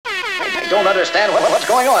don't understand what's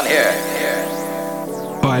going on here.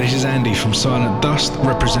 Hi, this is Andy from Silent Dust,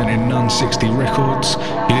 representing Nun 60 Records.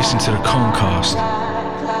 You listen to the Concast.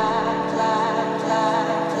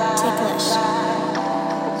 Ticklish.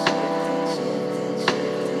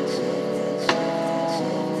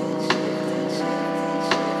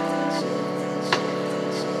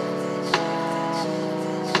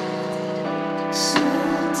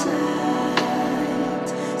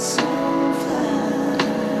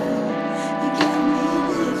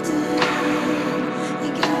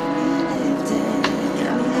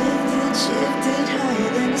 Shifted higher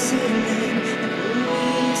than the ceiling.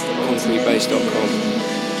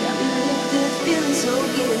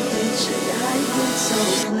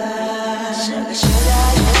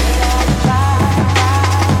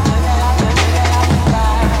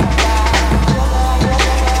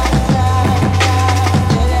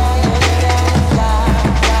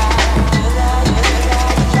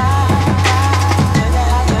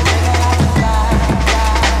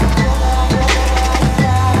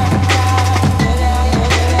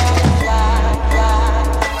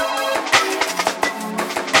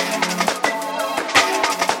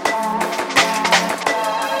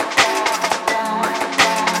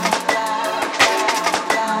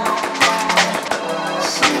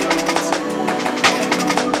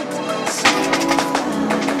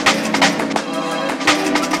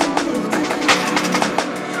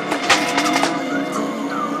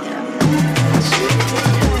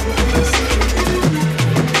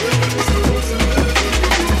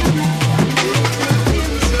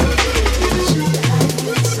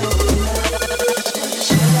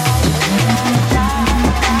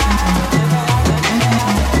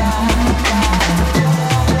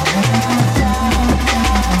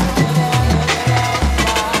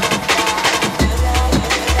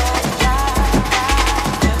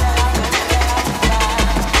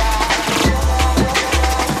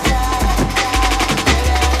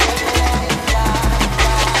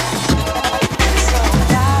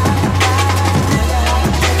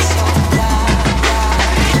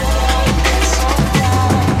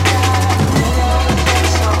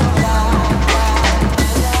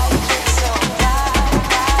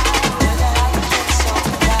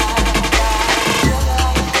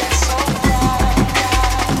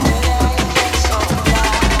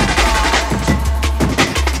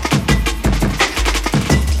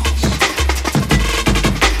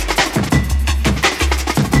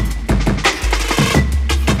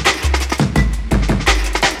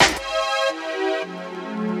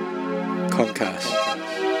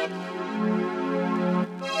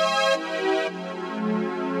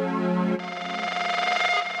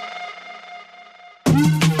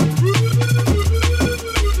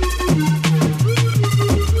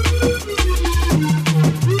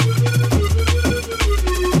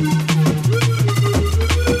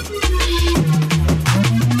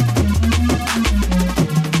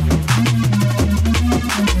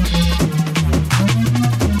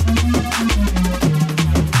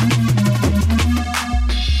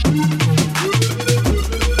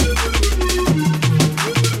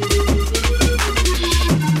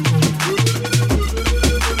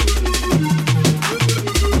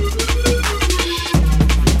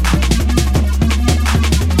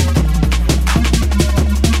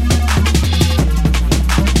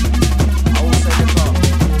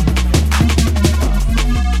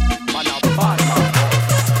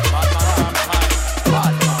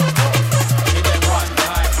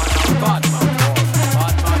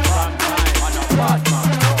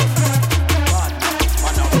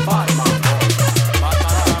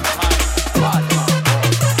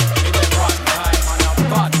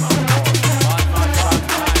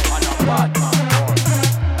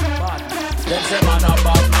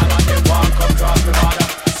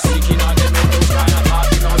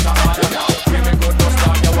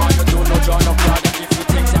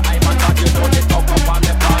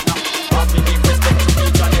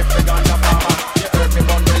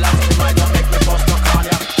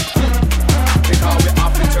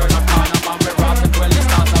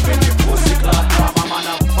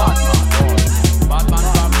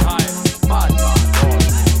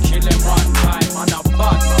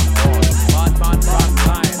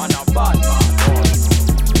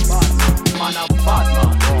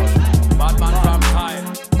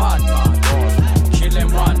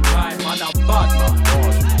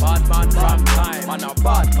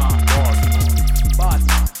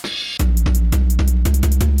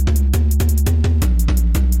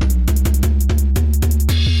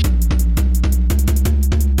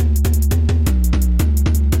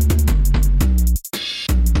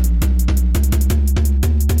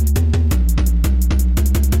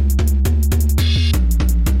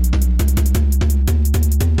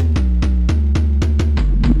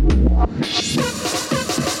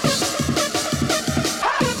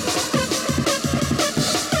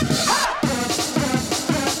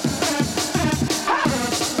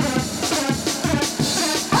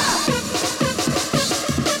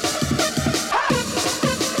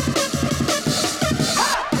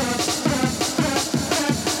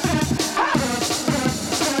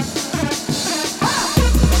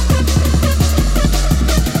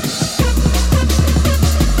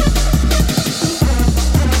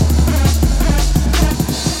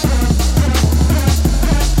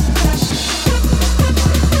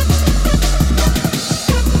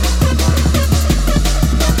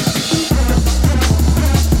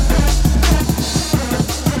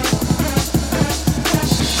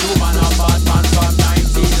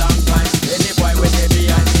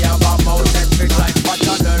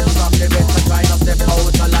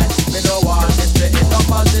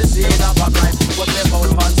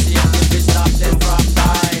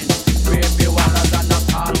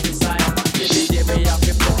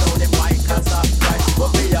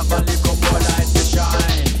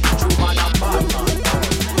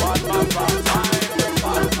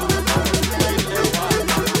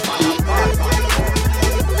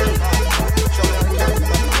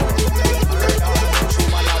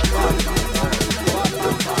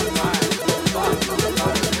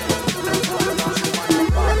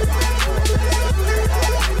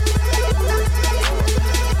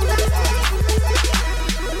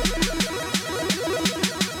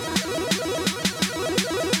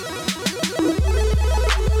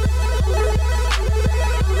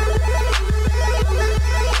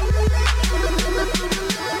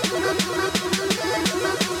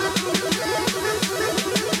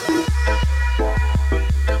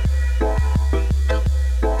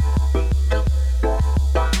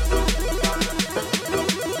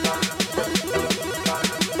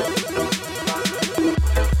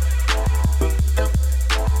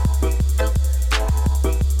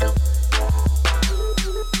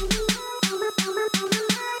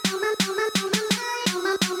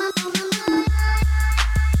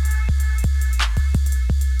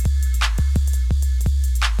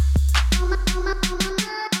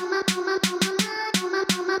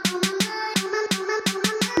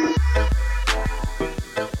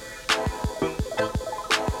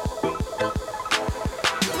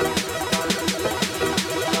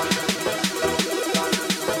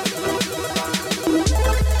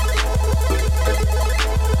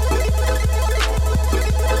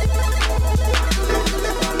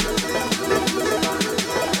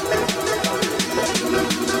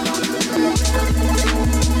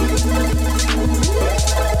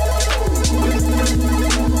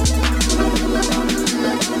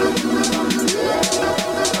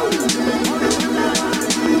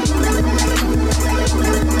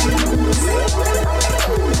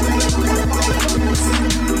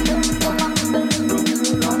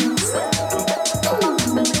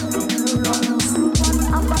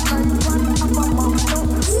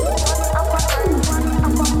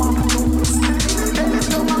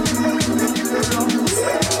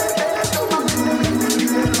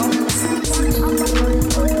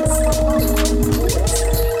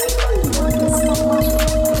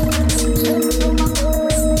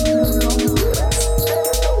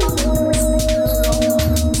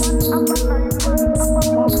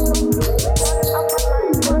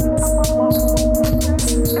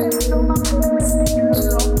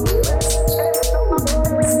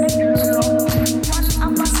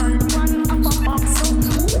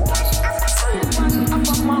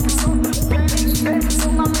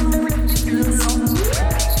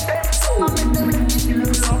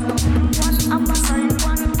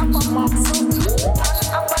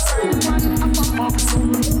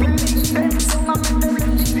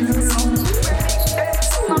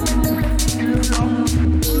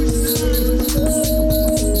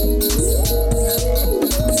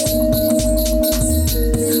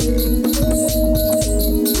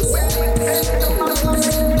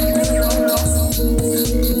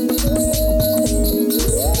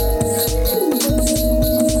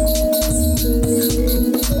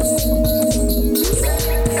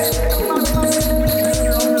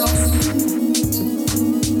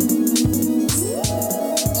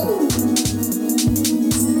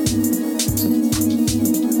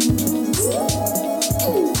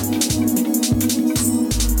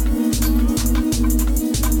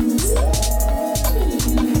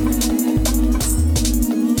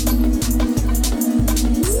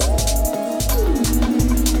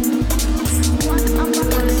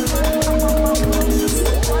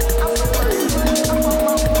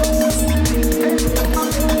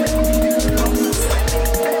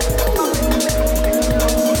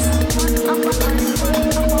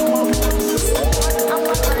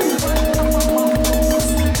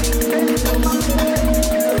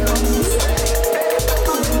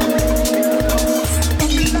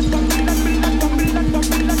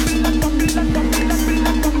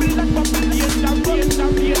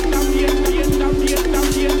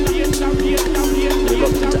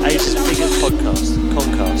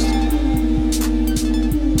 Concast.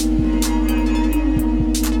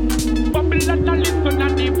 Babylon a listen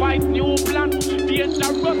and devise new plan. The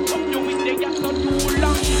interrupt of you with the gas not too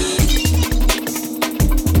long.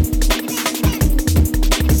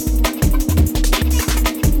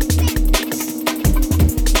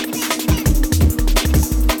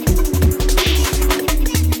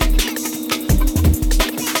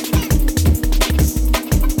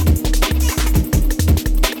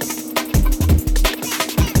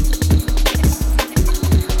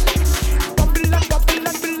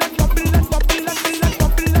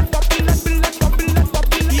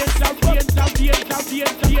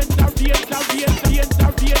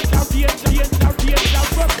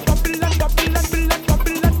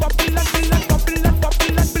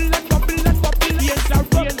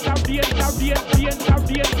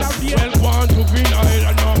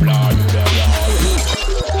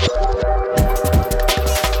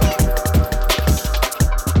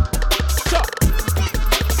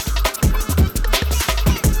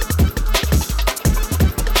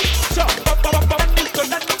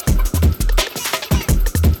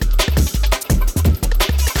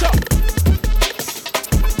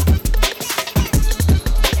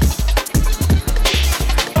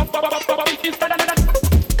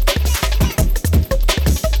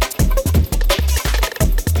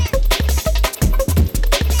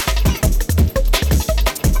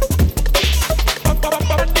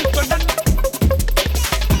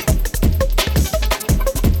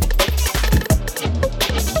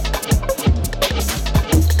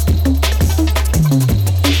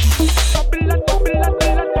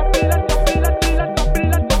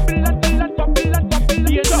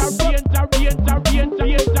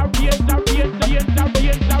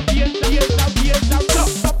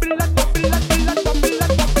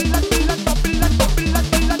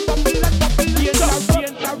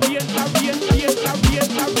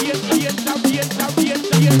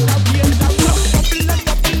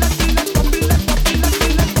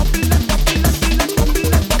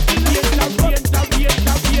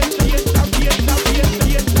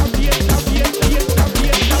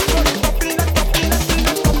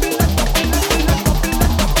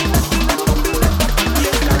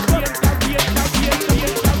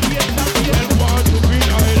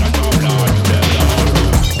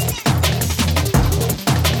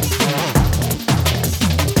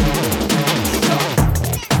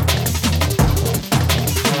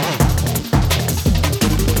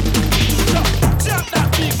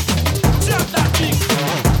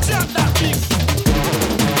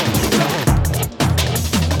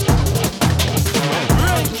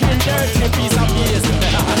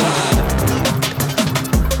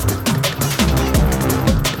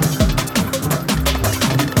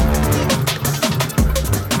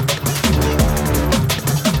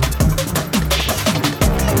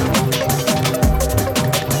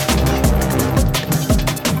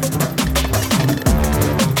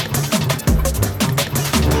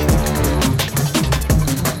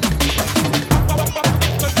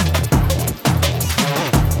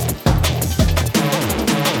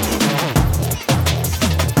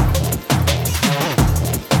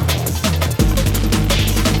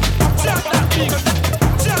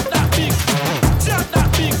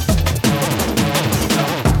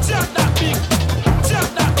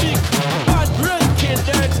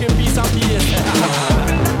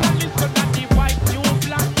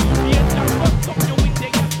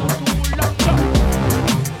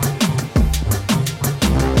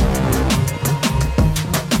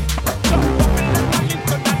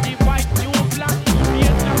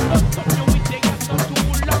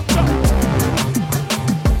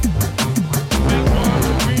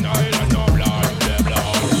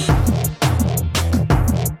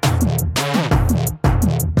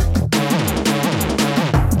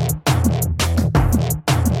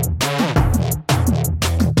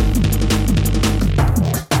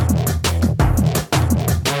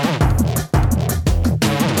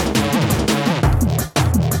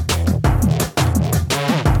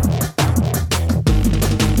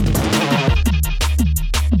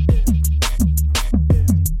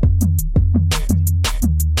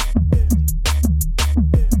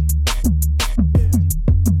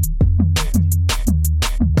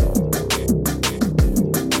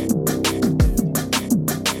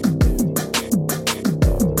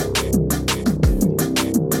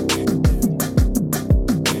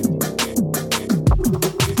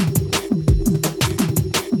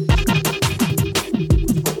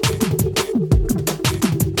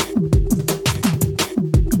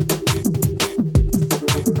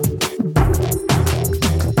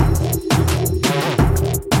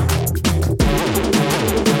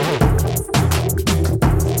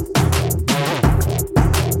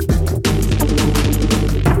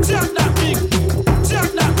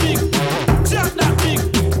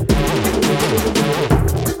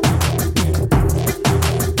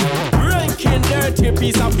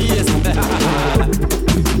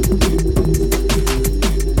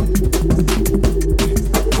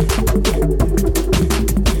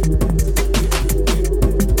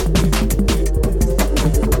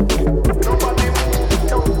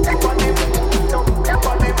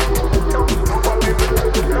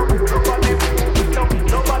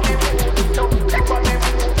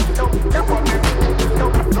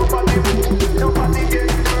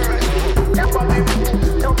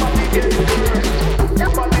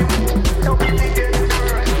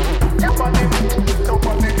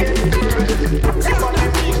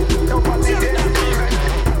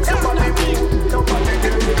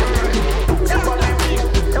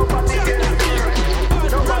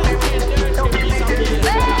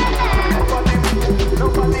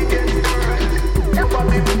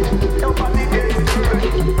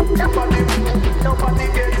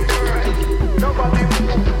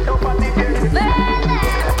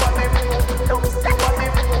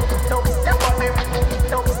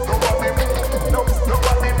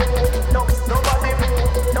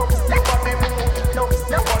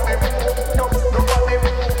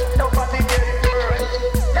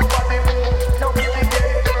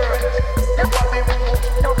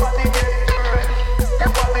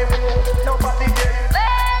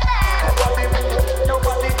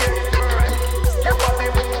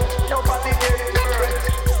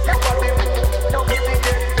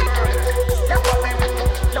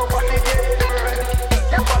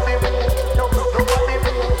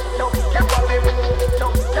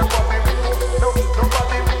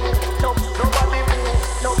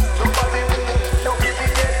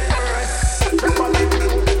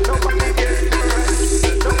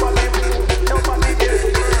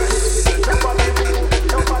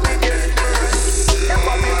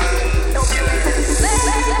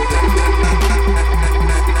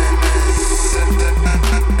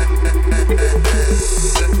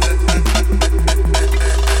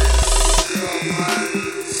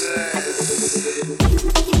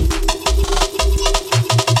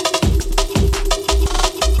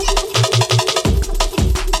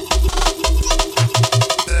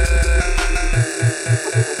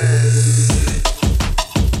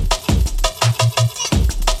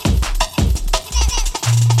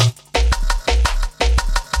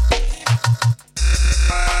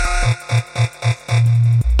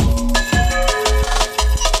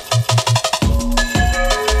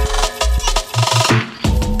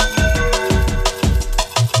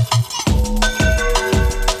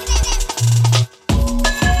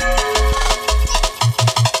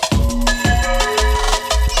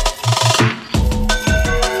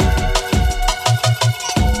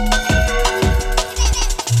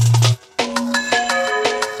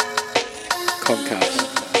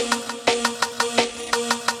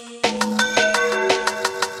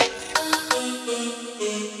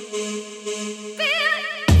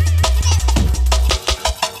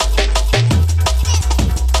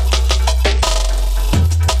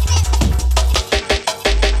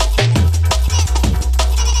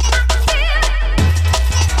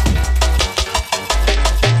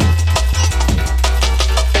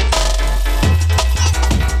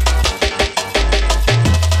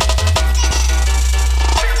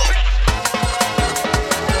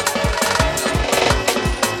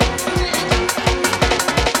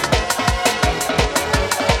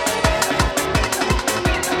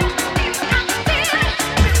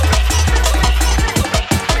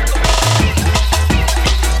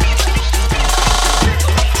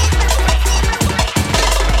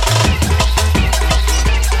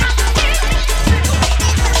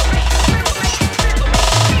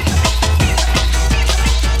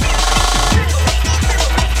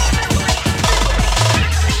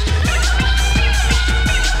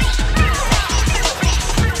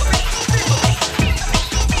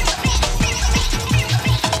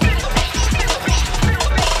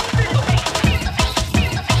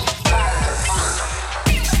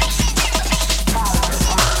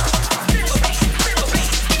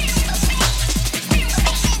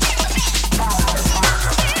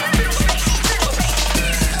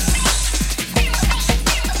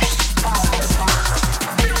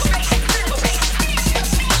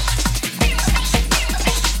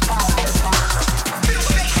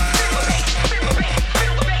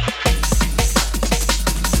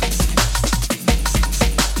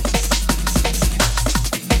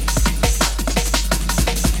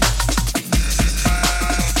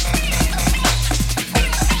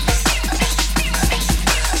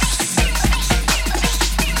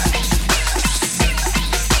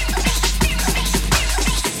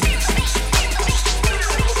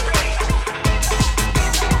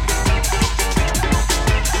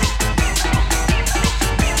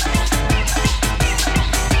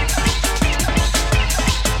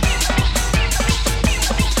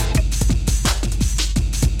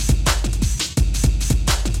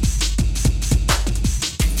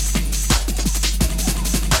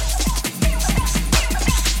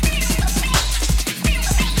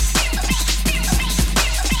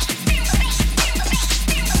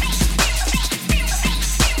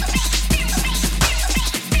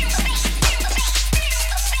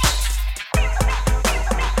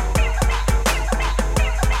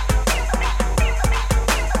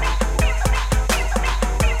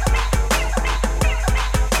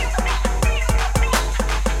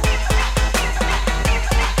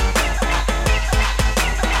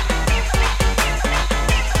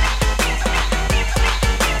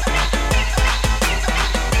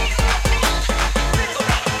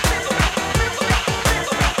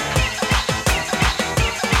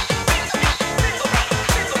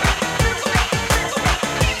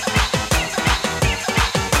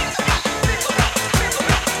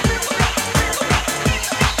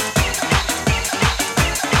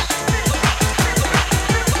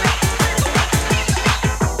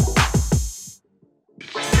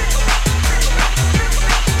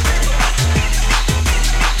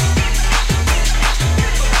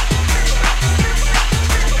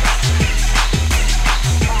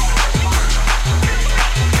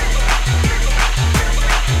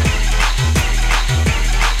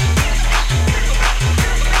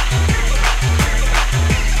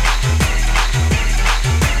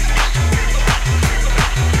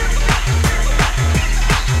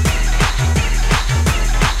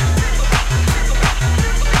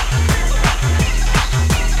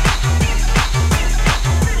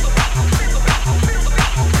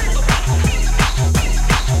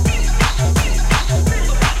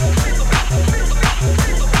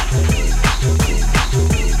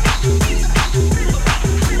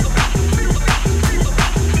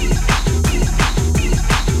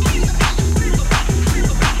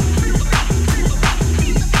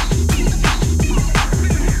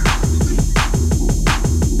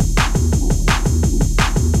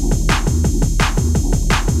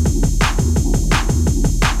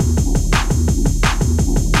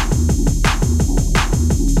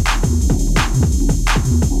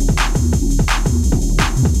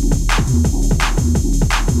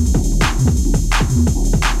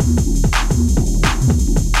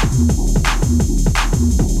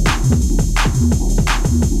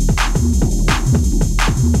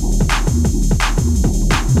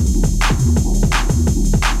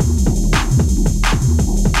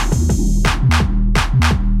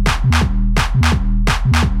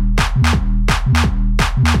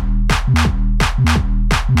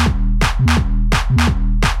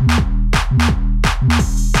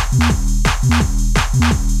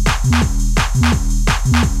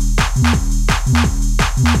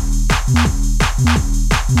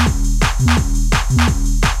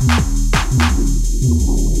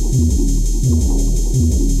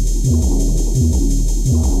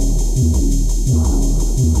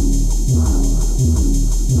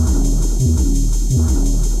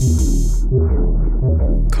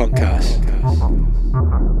 Concast.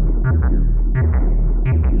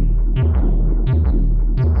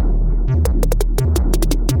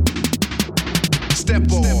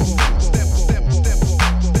 Step off.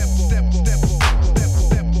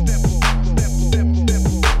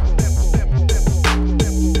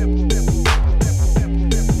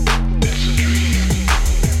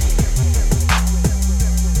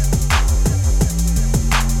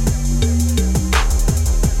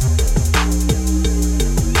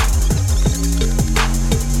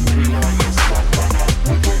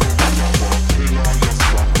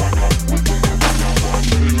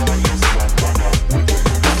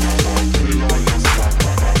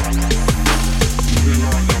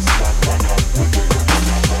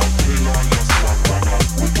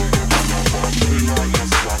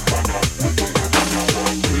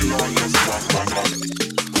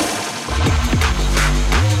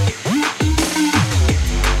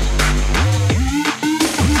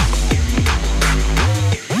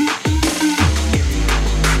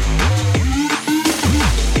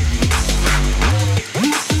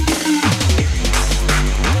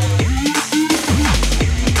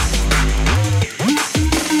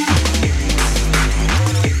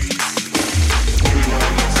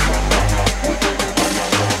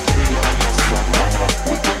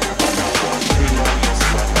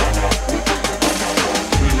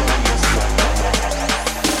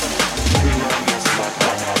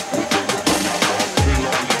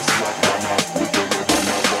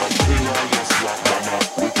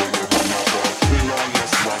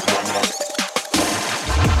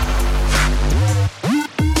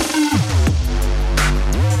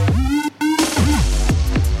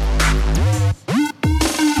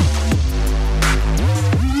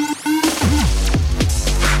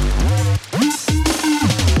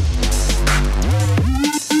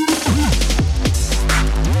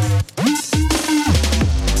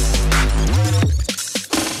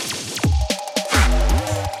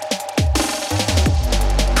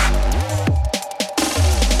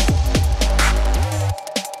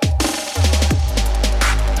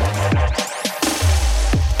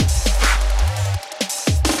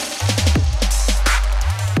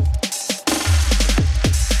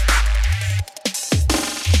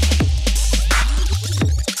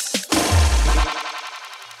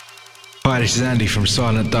 Hi, this is Andy from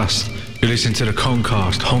Silent Dust. You're listening to the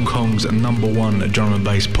Concast, Hong Kong's #1 drum and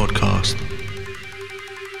bass podcast.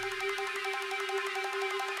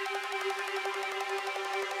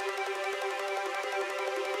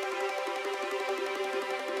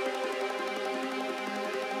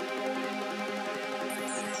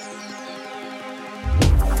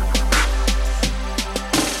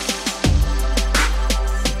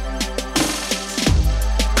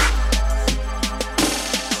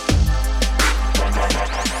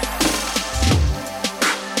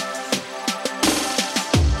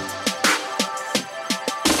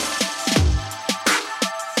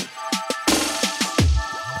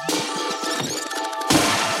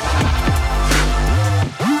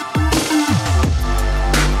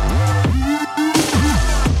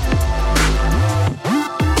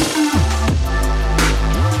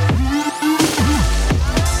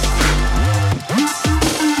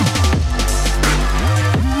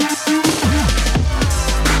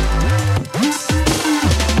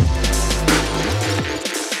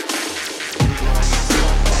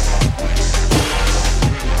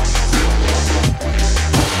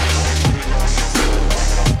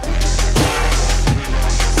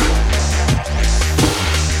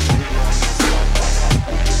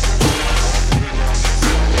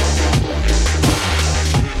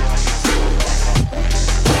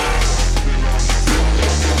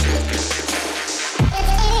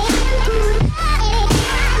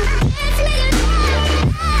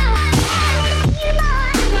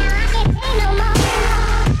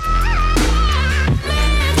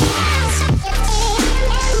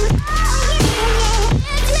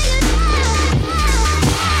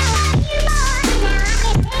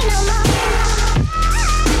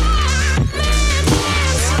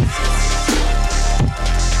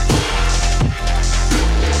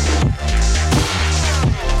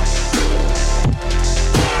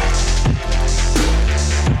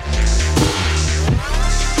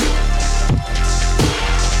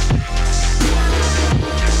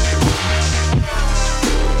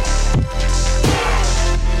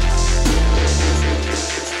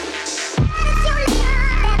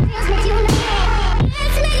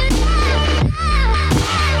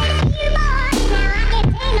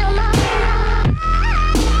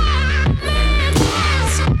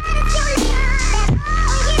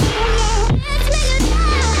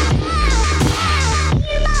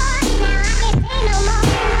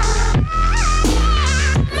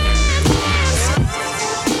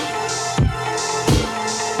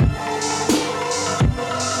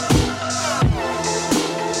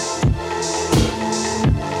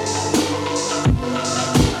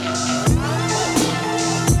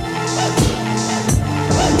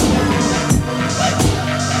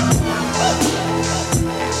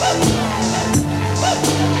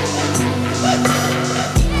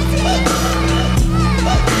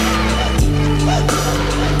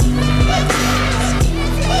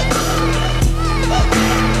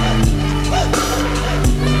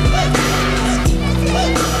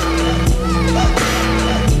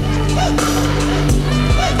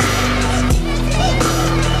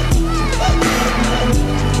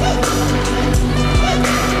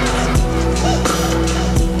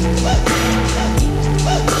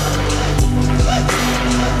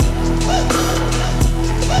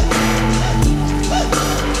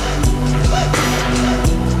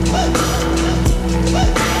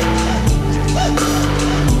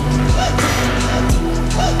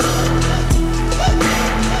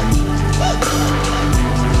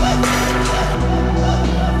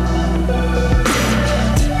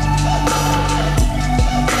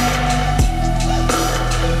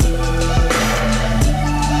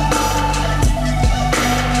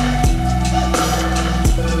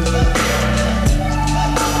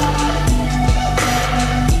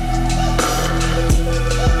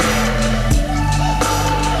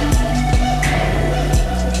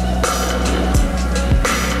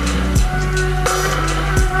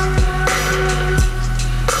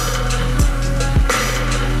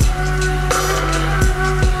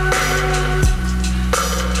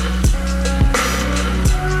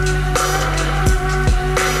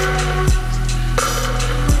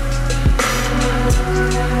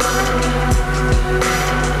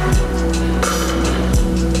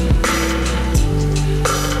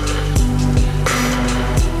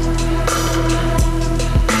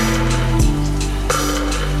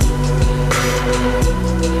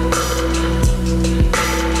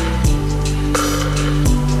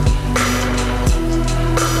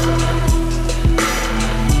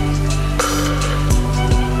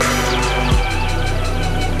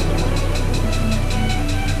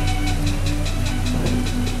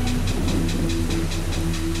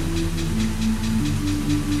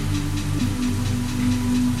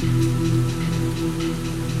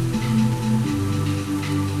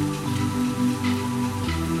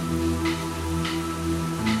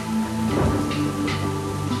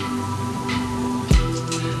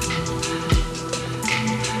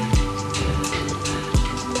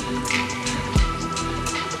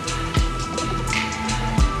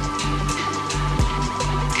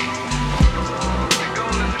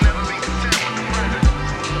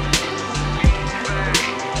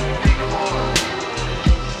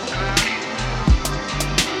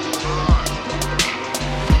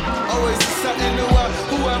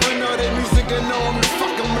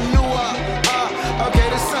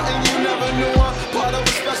 the one. Part of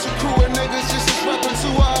a special crew of niggas just as weapon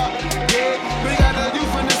too hard. Yeah, we got the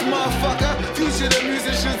youth in this motherfucker. Future the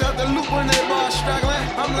musicians out the loop when they ball struggling.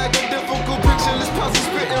 I'm like a difficult picture, this puzzle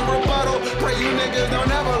spitting rebuttal. Pray you niggas don't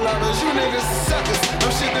ever love us, you niggas suckers.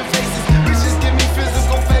 I'm shitting faces, bitches give me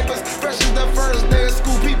physical favors. Fresh as the first day of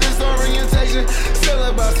school, peep this orientation.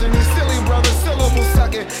 Syllabus and these silly brothers, syllable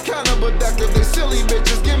sucking. Counterproductive, they silly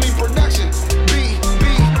bitches, give me production. Beat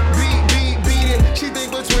it. She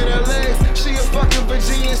think between her legs, she a fucking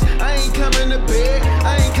genius. I ain't coming to bed,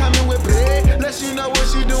 I ain't coming with bed. Unless you know what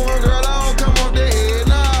you doing, girl, I don't come off the head,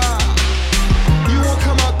 nah. You won't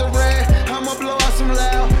come out the red, I'ma blow out some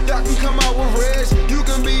loud. Y'all can come out with reds, you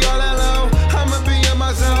can be all alone. I'ma be in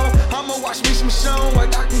my zone, I'ma watch me some show,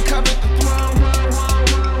 like I can cover the throne.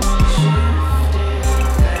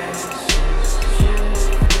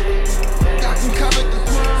 I can cover the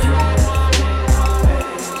throne.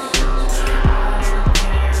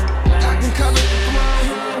 I can cover the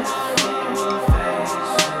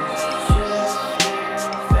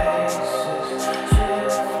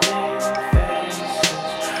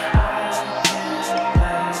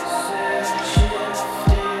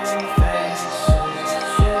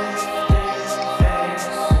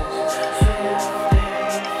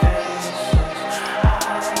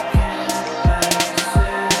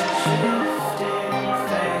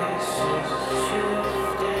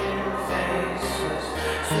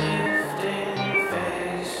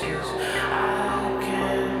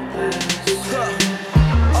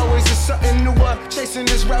chasing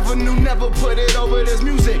this revenue, never put it over this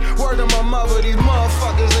music. Word of my mother, these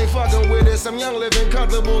motherfuckers ain't fucking with us. I'm young, living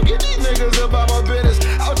comfortable. Get these niggas about my business.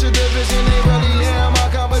 Out your division, ain't really here my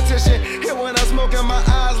competition. Here when I'm smoking, my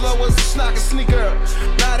eyes low as a snock, a sneaker.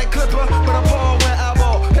 Not a clipper, but a ball when I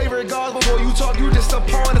ball. Hey, regardless, before you talk, you just a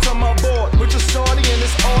pawn. It's on my board. With your shorty and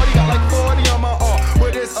this audio, got like 40 on my arm.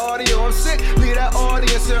 With this audio, I'm sick. Leave that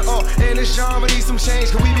audience in awe. And this genre needs some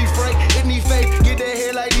change. Can we be frank? It need faith. Get that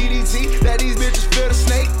head like DDT. That these bitches feel the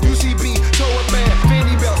snake. UCB, toe up band,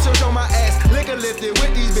 Fendi belt, search on my ass. Liquor lifted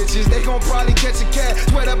with these bitches. They gon' probably catch a cat.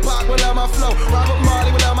 Swear that pop without my flow. Robert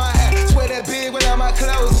Marley without my hat. Swear that big without my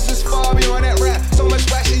clothes. This is far beyond that rap. So much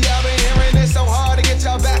flashy, y'all been hearing this so hard to get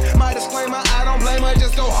y'all back. My disclaimer, I don't blame her.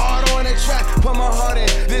 Just go hard on that track. Put my heart in.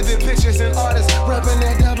 Vivid pictures and artists. Rapping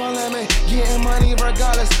that double lemon. Getting money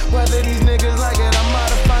regardless. Whether these niggas like it, I'm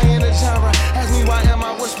modifying the genre. Ask me why am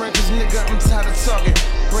I whispering? Cause nigga, I'm tired of talking.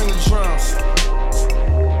 Bring the drums.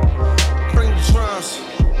 Bring the drums.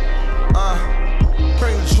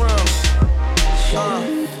 Bring the drums.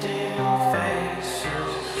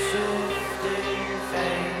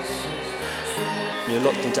 You're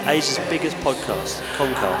locked into Asia's biggest podcast,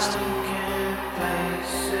 Concast.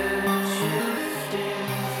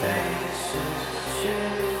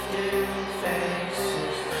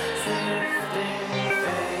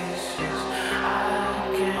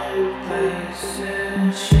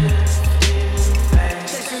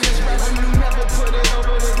 Chasing this revenue, never put it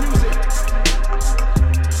over this music.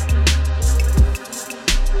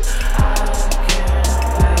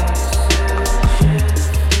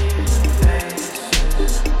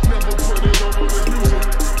 Never put it over this music.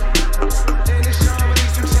 And this genre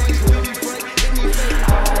needs some change. We be frank, it needs faith.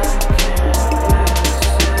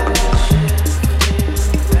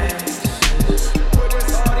 With this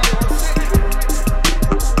audio, I'm sick.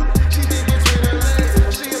 She think between her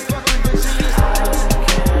legs, she a fucking genius.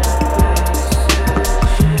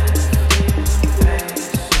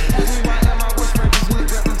 Ask me why am I whispering? Cause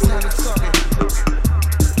nigga, I'm tired of talking.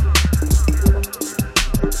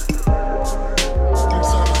 I'm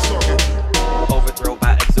tired of talking. Overthrow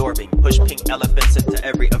by absorbing. Push pink elephants into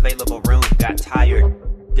every available room. Got tired.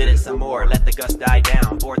 Did it some more. Let the gust die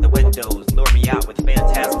down. Board the windows. Lure me out with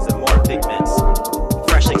phantasms and more figments.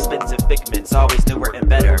 Fresh, expensive figments. Always newer and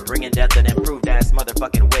better. Bringing death in improved ass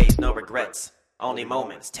motherfucking ways. No regrets. Only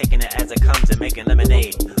moments. Taking it as it comes and making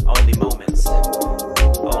lemonade. Only moments.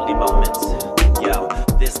 Only moments. Yo,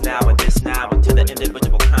 this now until the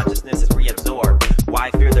individual consciousness is reabsorbed. Why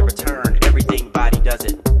fear the return? Everything body does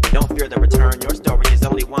it. Don't fear the return. Your story is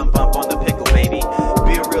only one bump on the pickle, baby.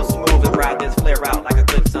 Be real smooth and ride this flare out like a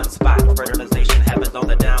good sunspot. Fertilization happens on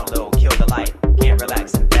the down low. Kill the light. Can't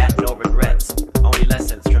relax in that. No regrets. Only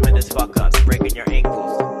lessons. Tremendous fuck ups. Breaking your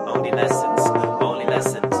ankles. Only lessons. Only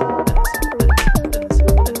lessons.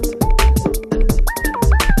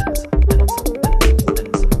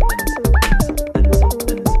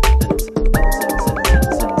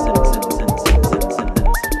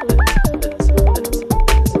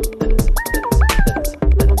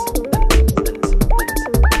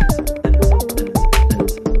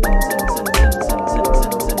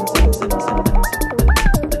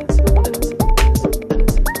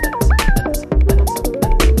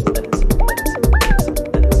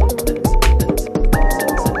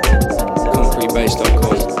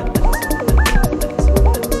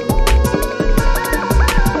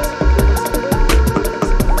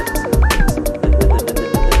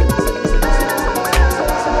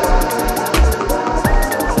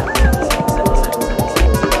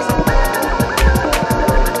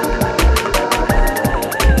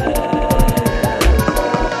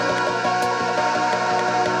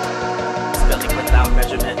 without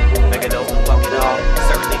measurement. Megadose and fuck it all.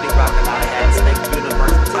 Certainly do rock a lot of hats. Thank the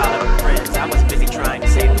universe for Tyler and friends. I was busy trying to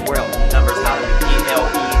save the world. Numbers holler me PLE.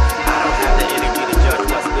 I don't have the energy to judge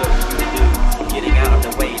what's good for you to do. Getting out of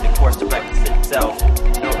the way, the course directs itself.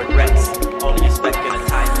 No regrets, only a speck in a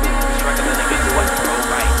typhoon. Struggling to get to what's real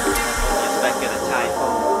right. Only a speck in a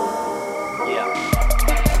typhoon. Yeah.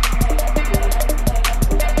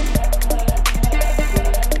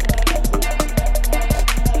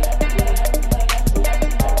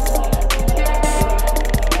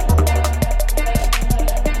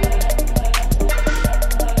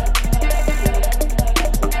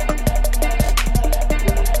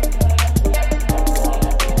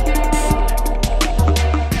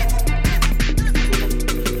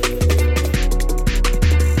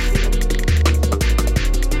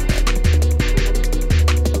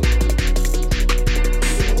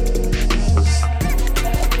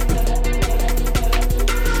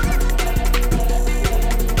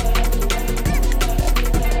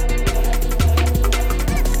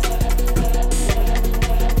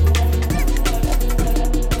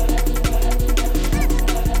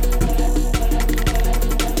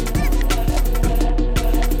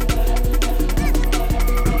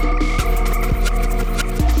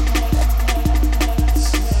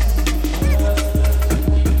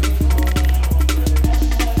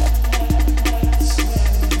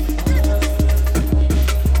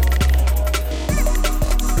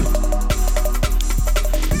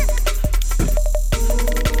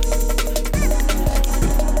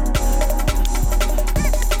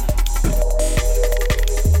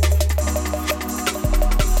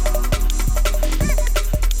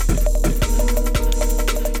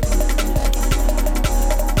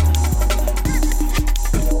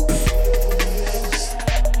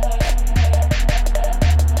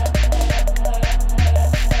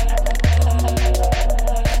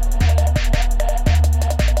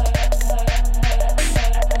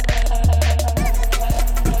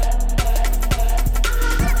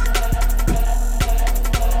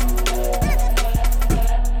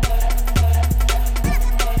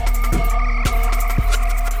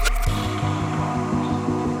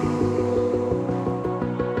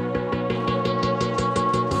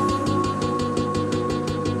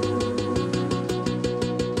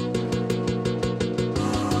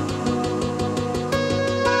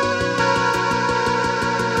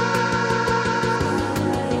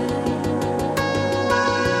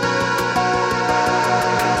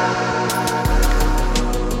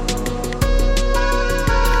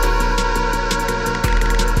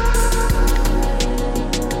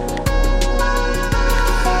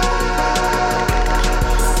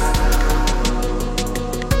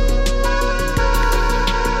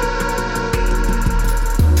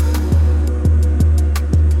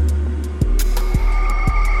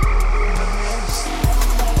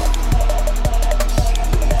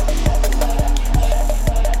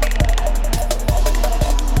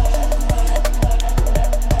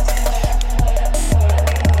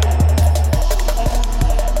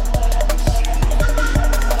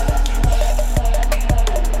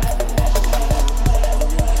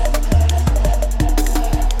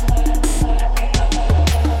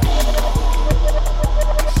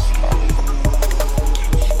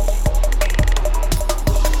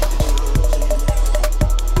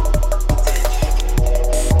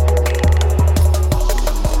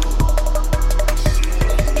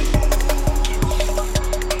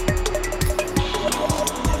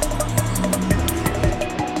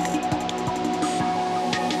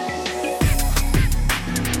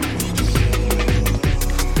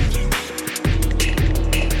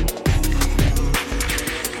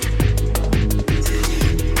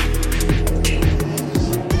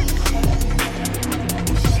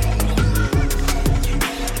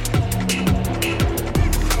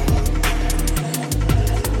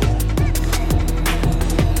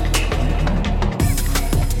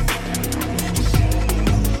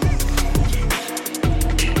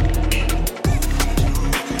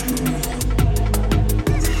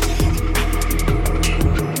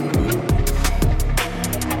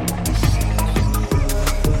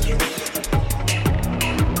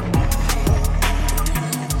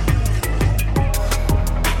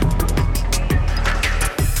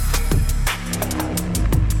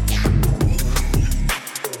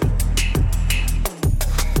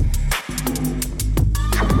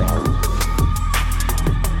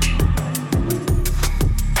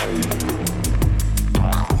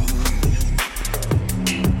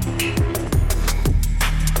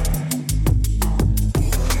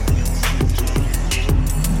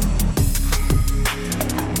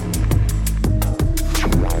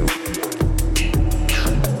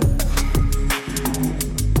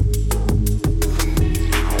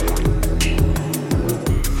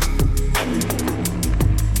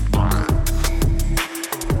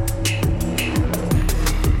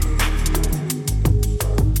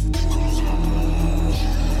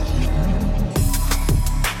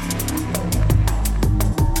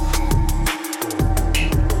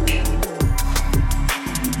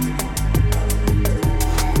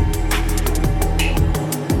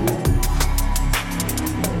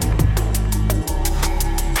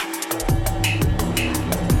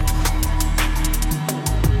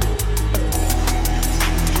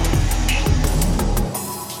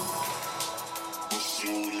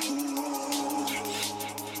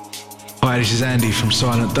 Hi, this is Andy from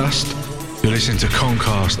Silent Dust. You're listening to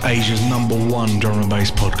Concast, Asia's #1 drum and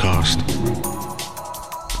bass podcast.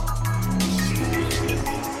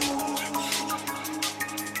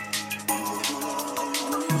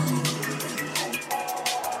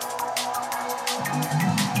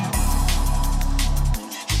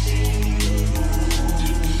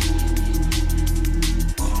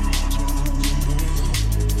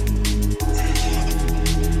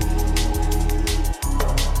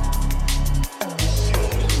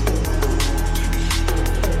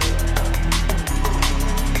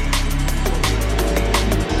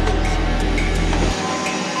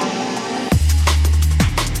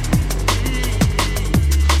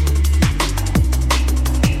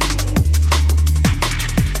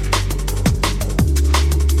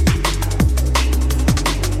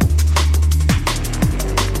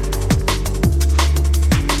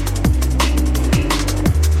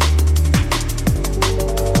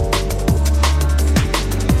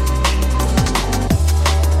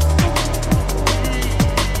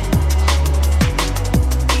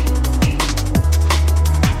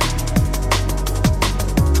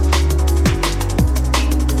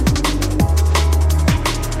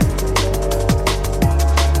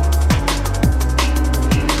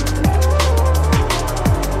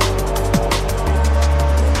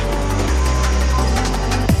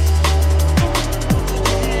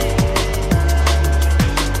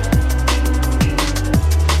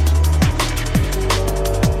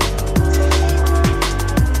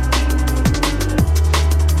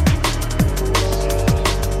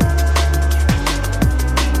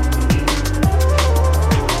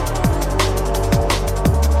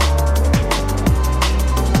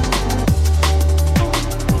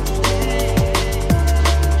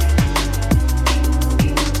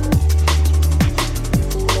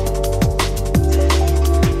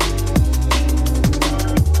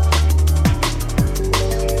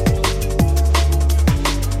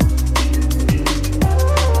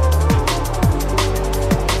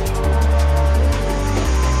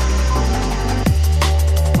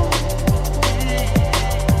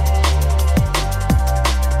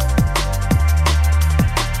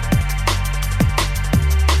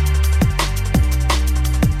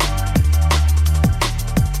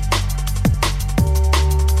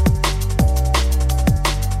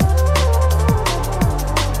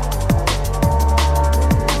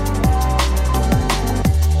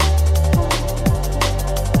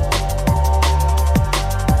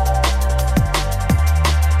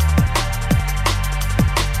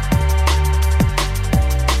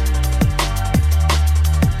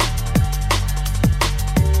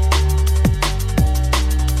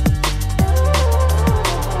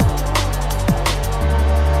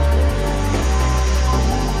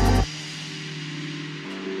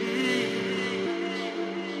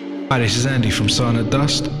 Hi, this is Andy from Silent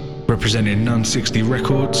Dust, representing Nun 60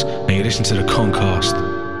 Records, and you listen to the Concast.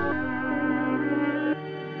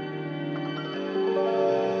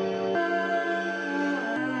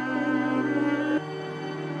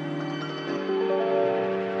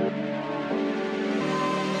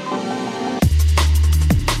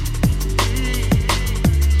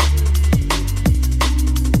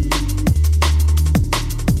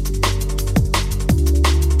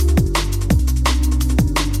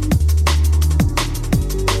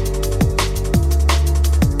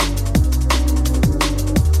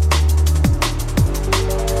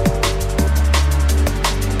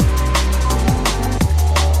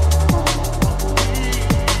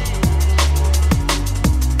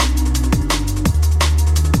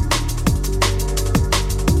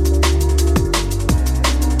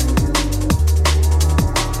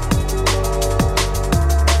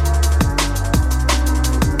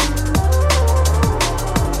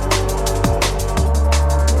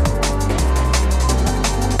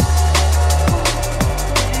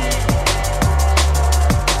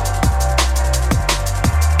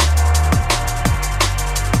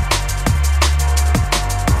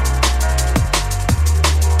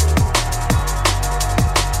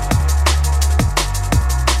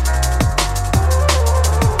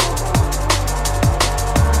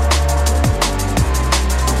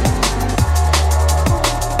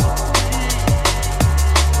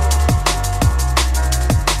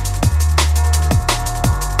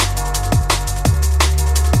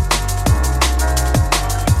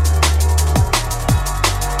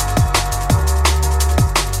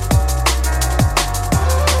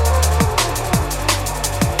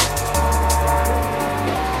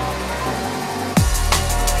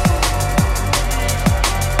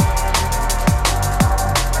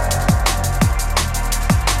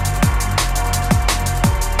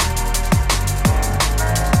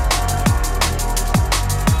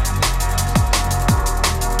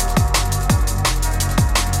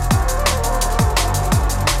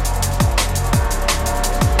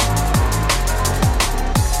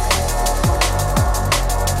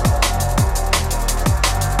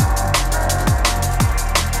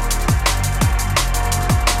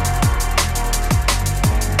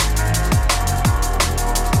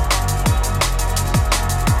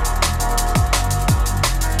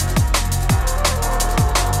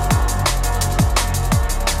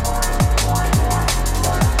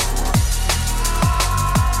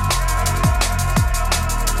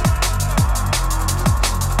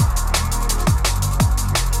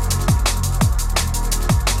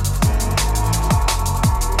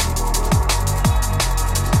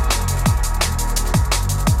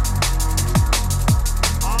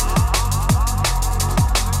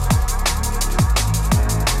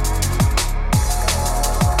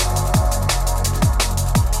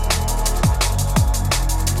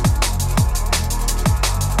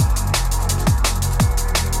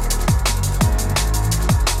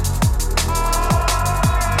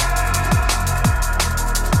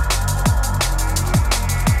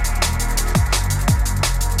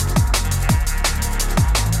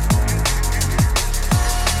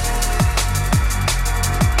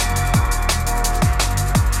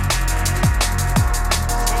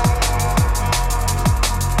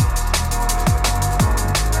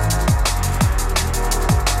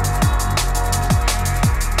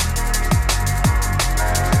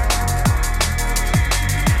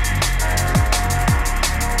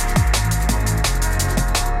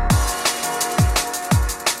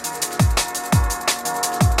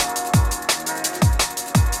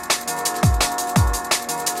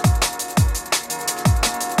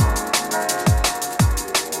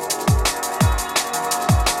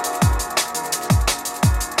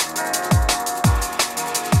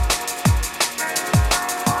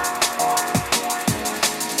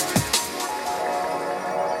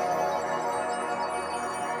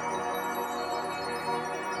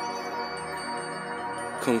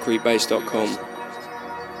 concretebase.com.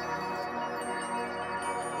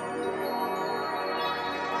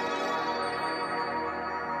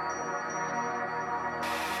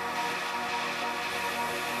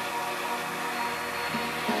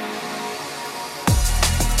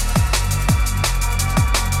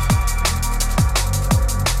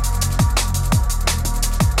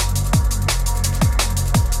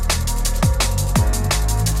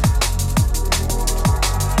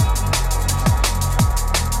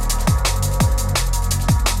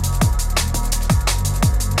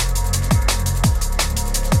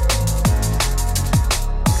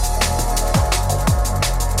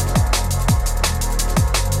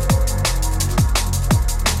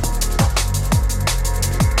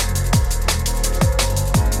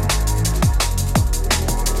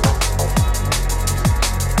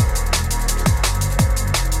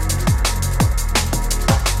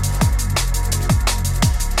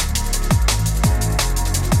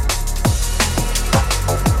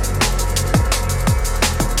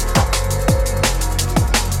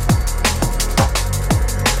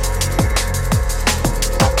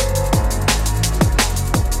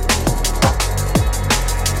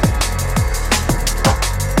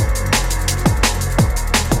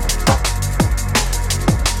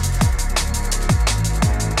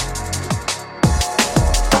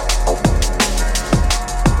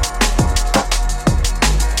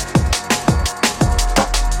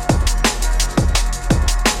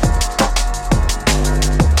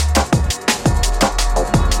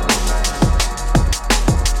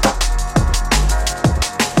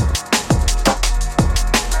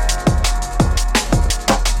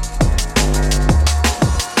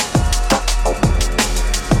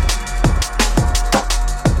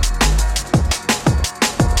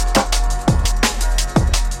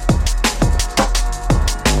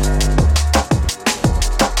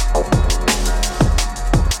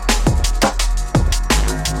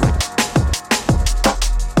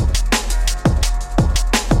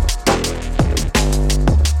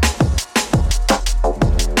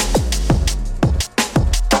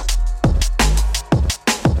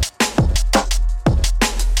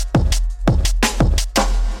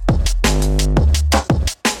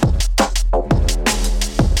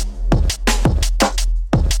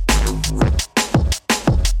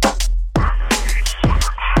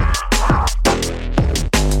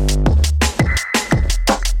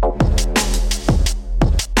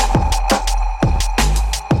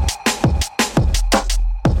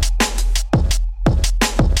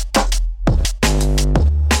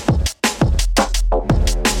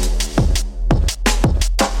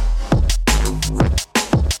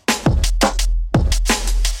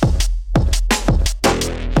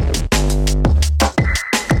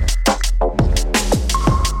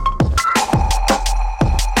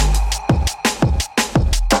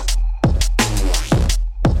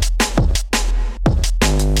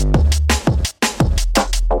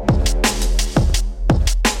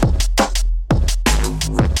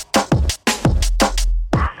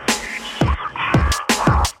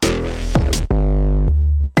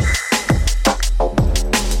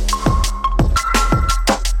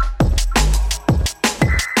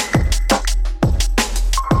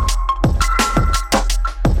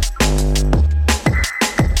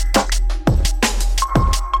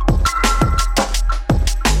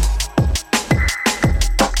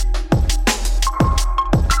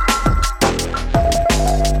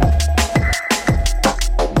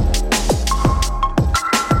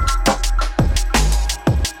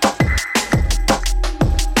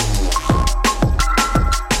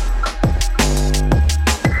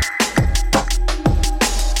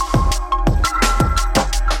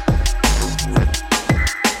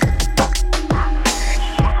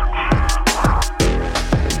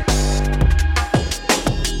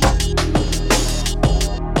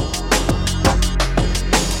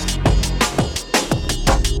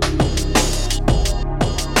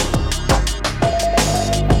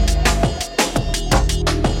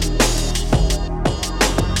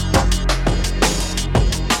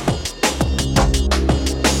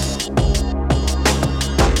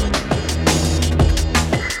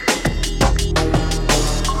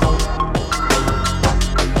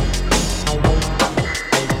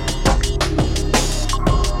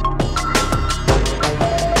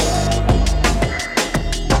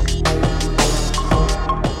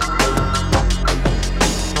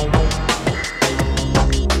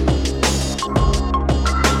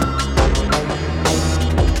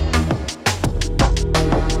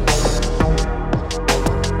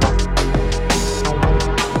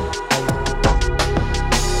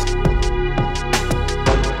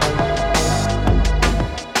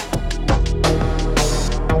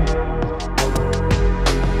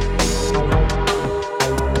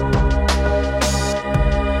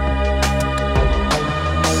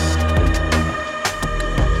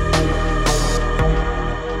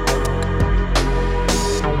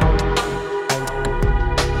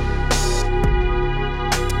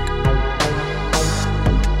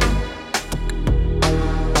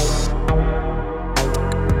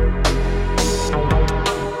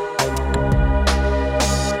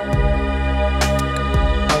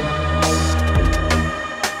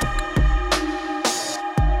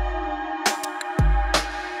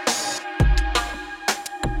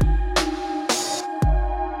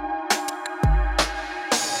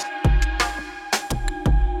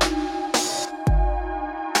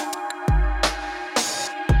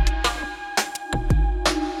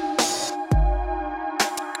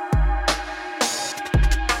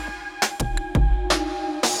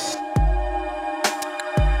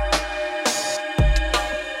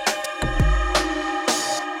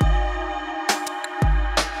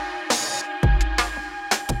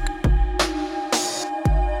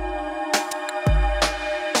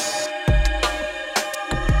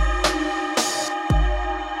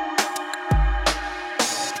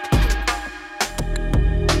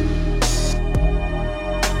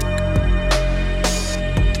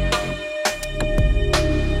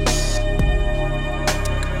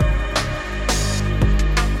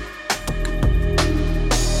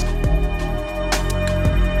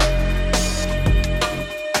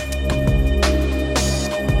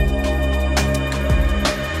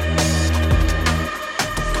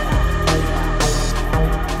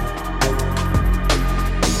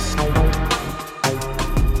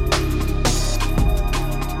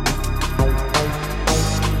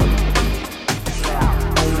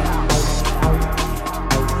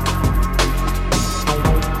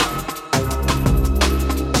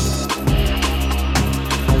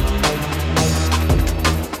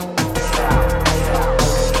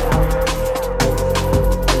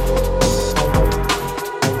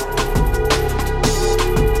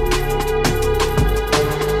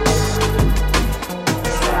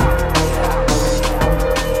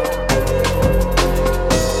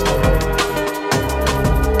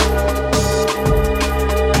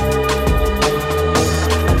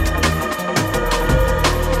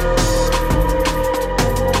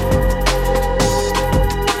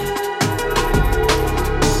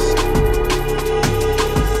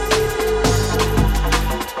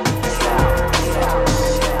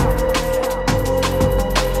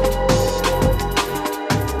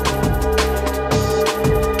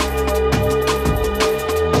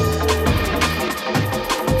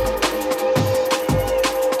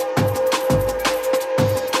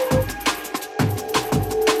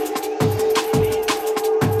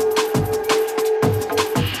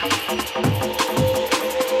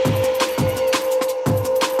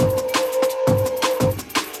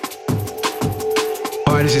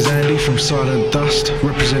 Hi, this is Andy from Silent Dust,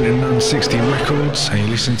 representing Nun 60 Records, and you're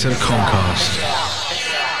listening to the Concast.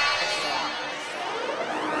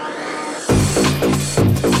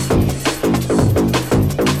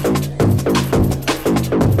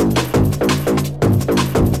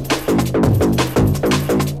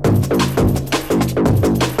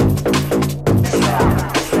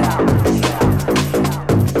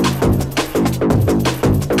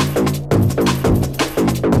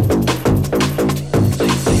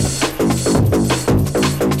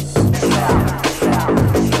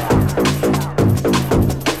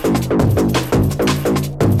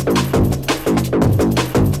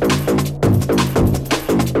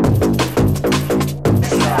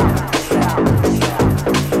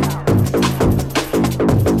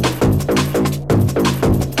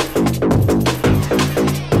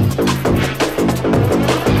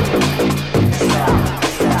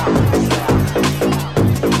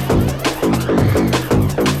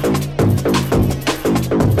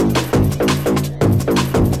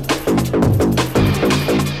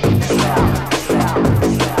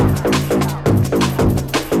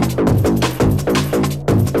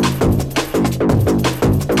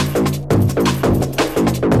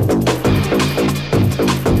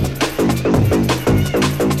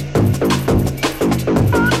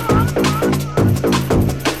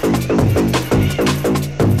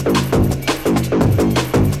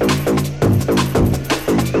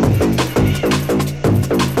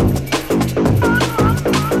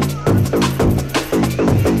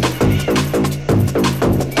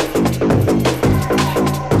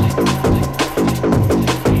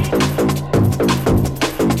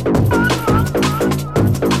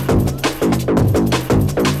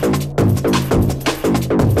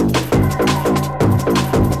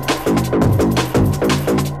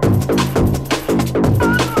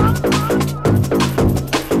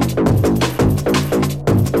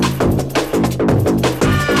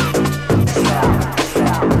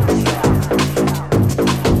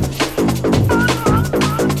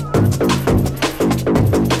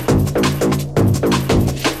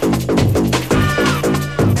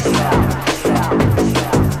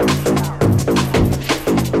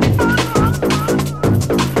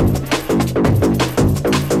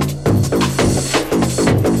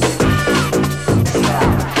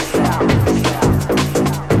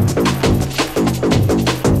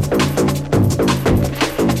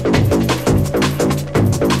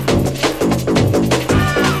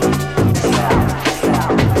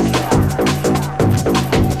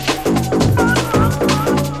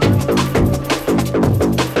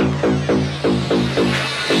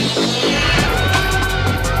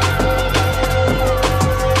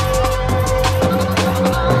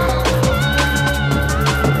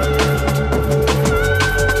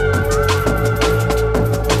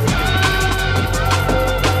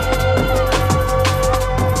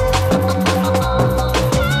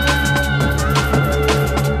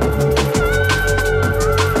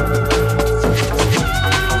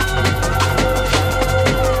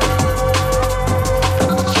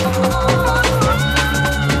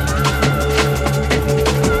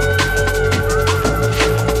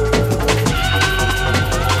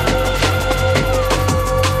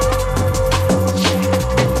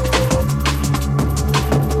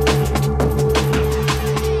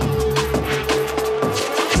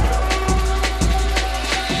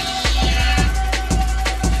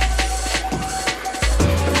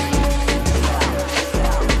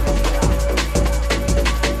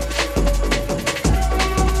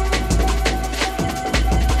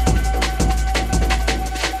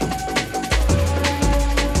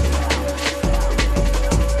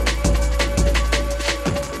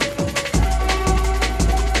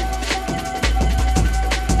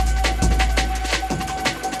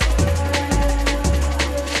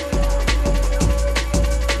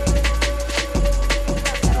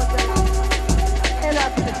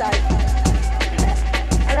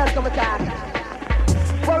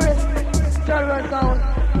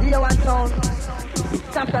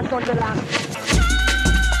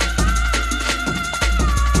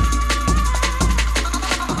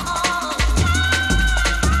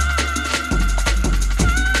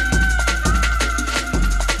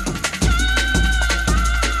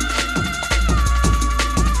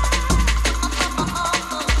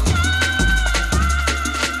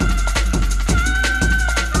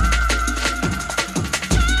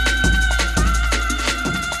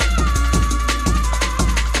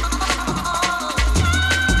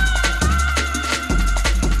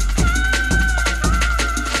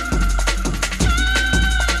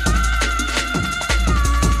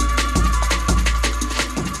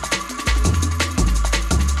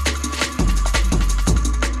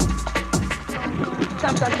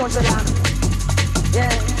 controlar. Yeah.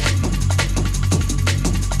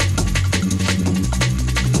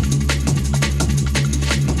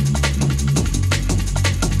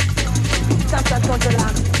 Stop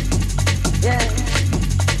controlar. Yeah.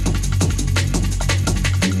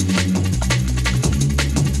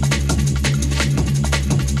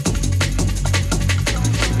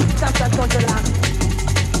 Stop controlar.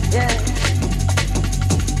 Yeah.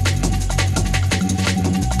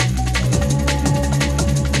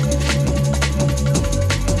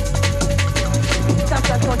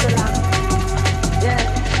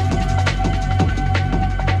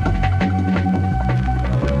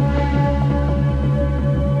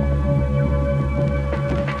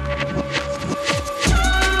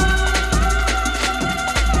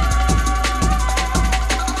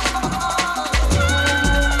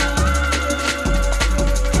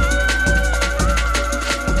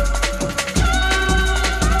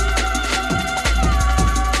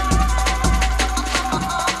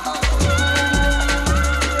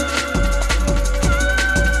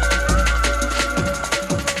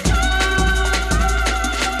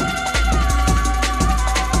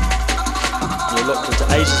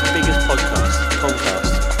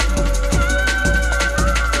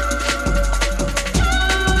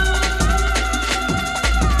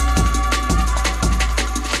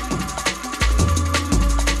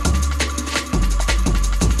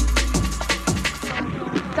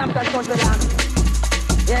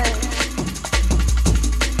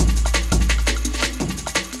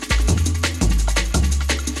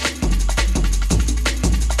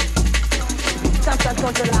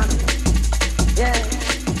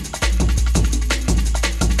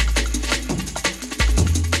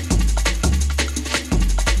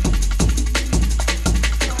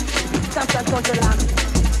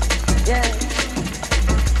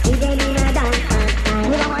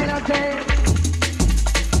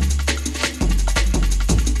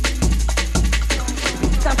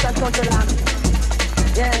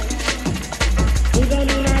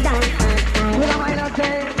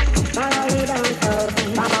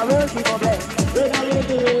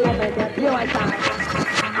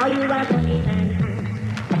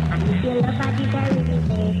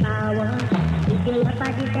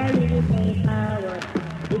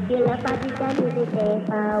 If you love, I just tell you to say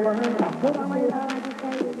power.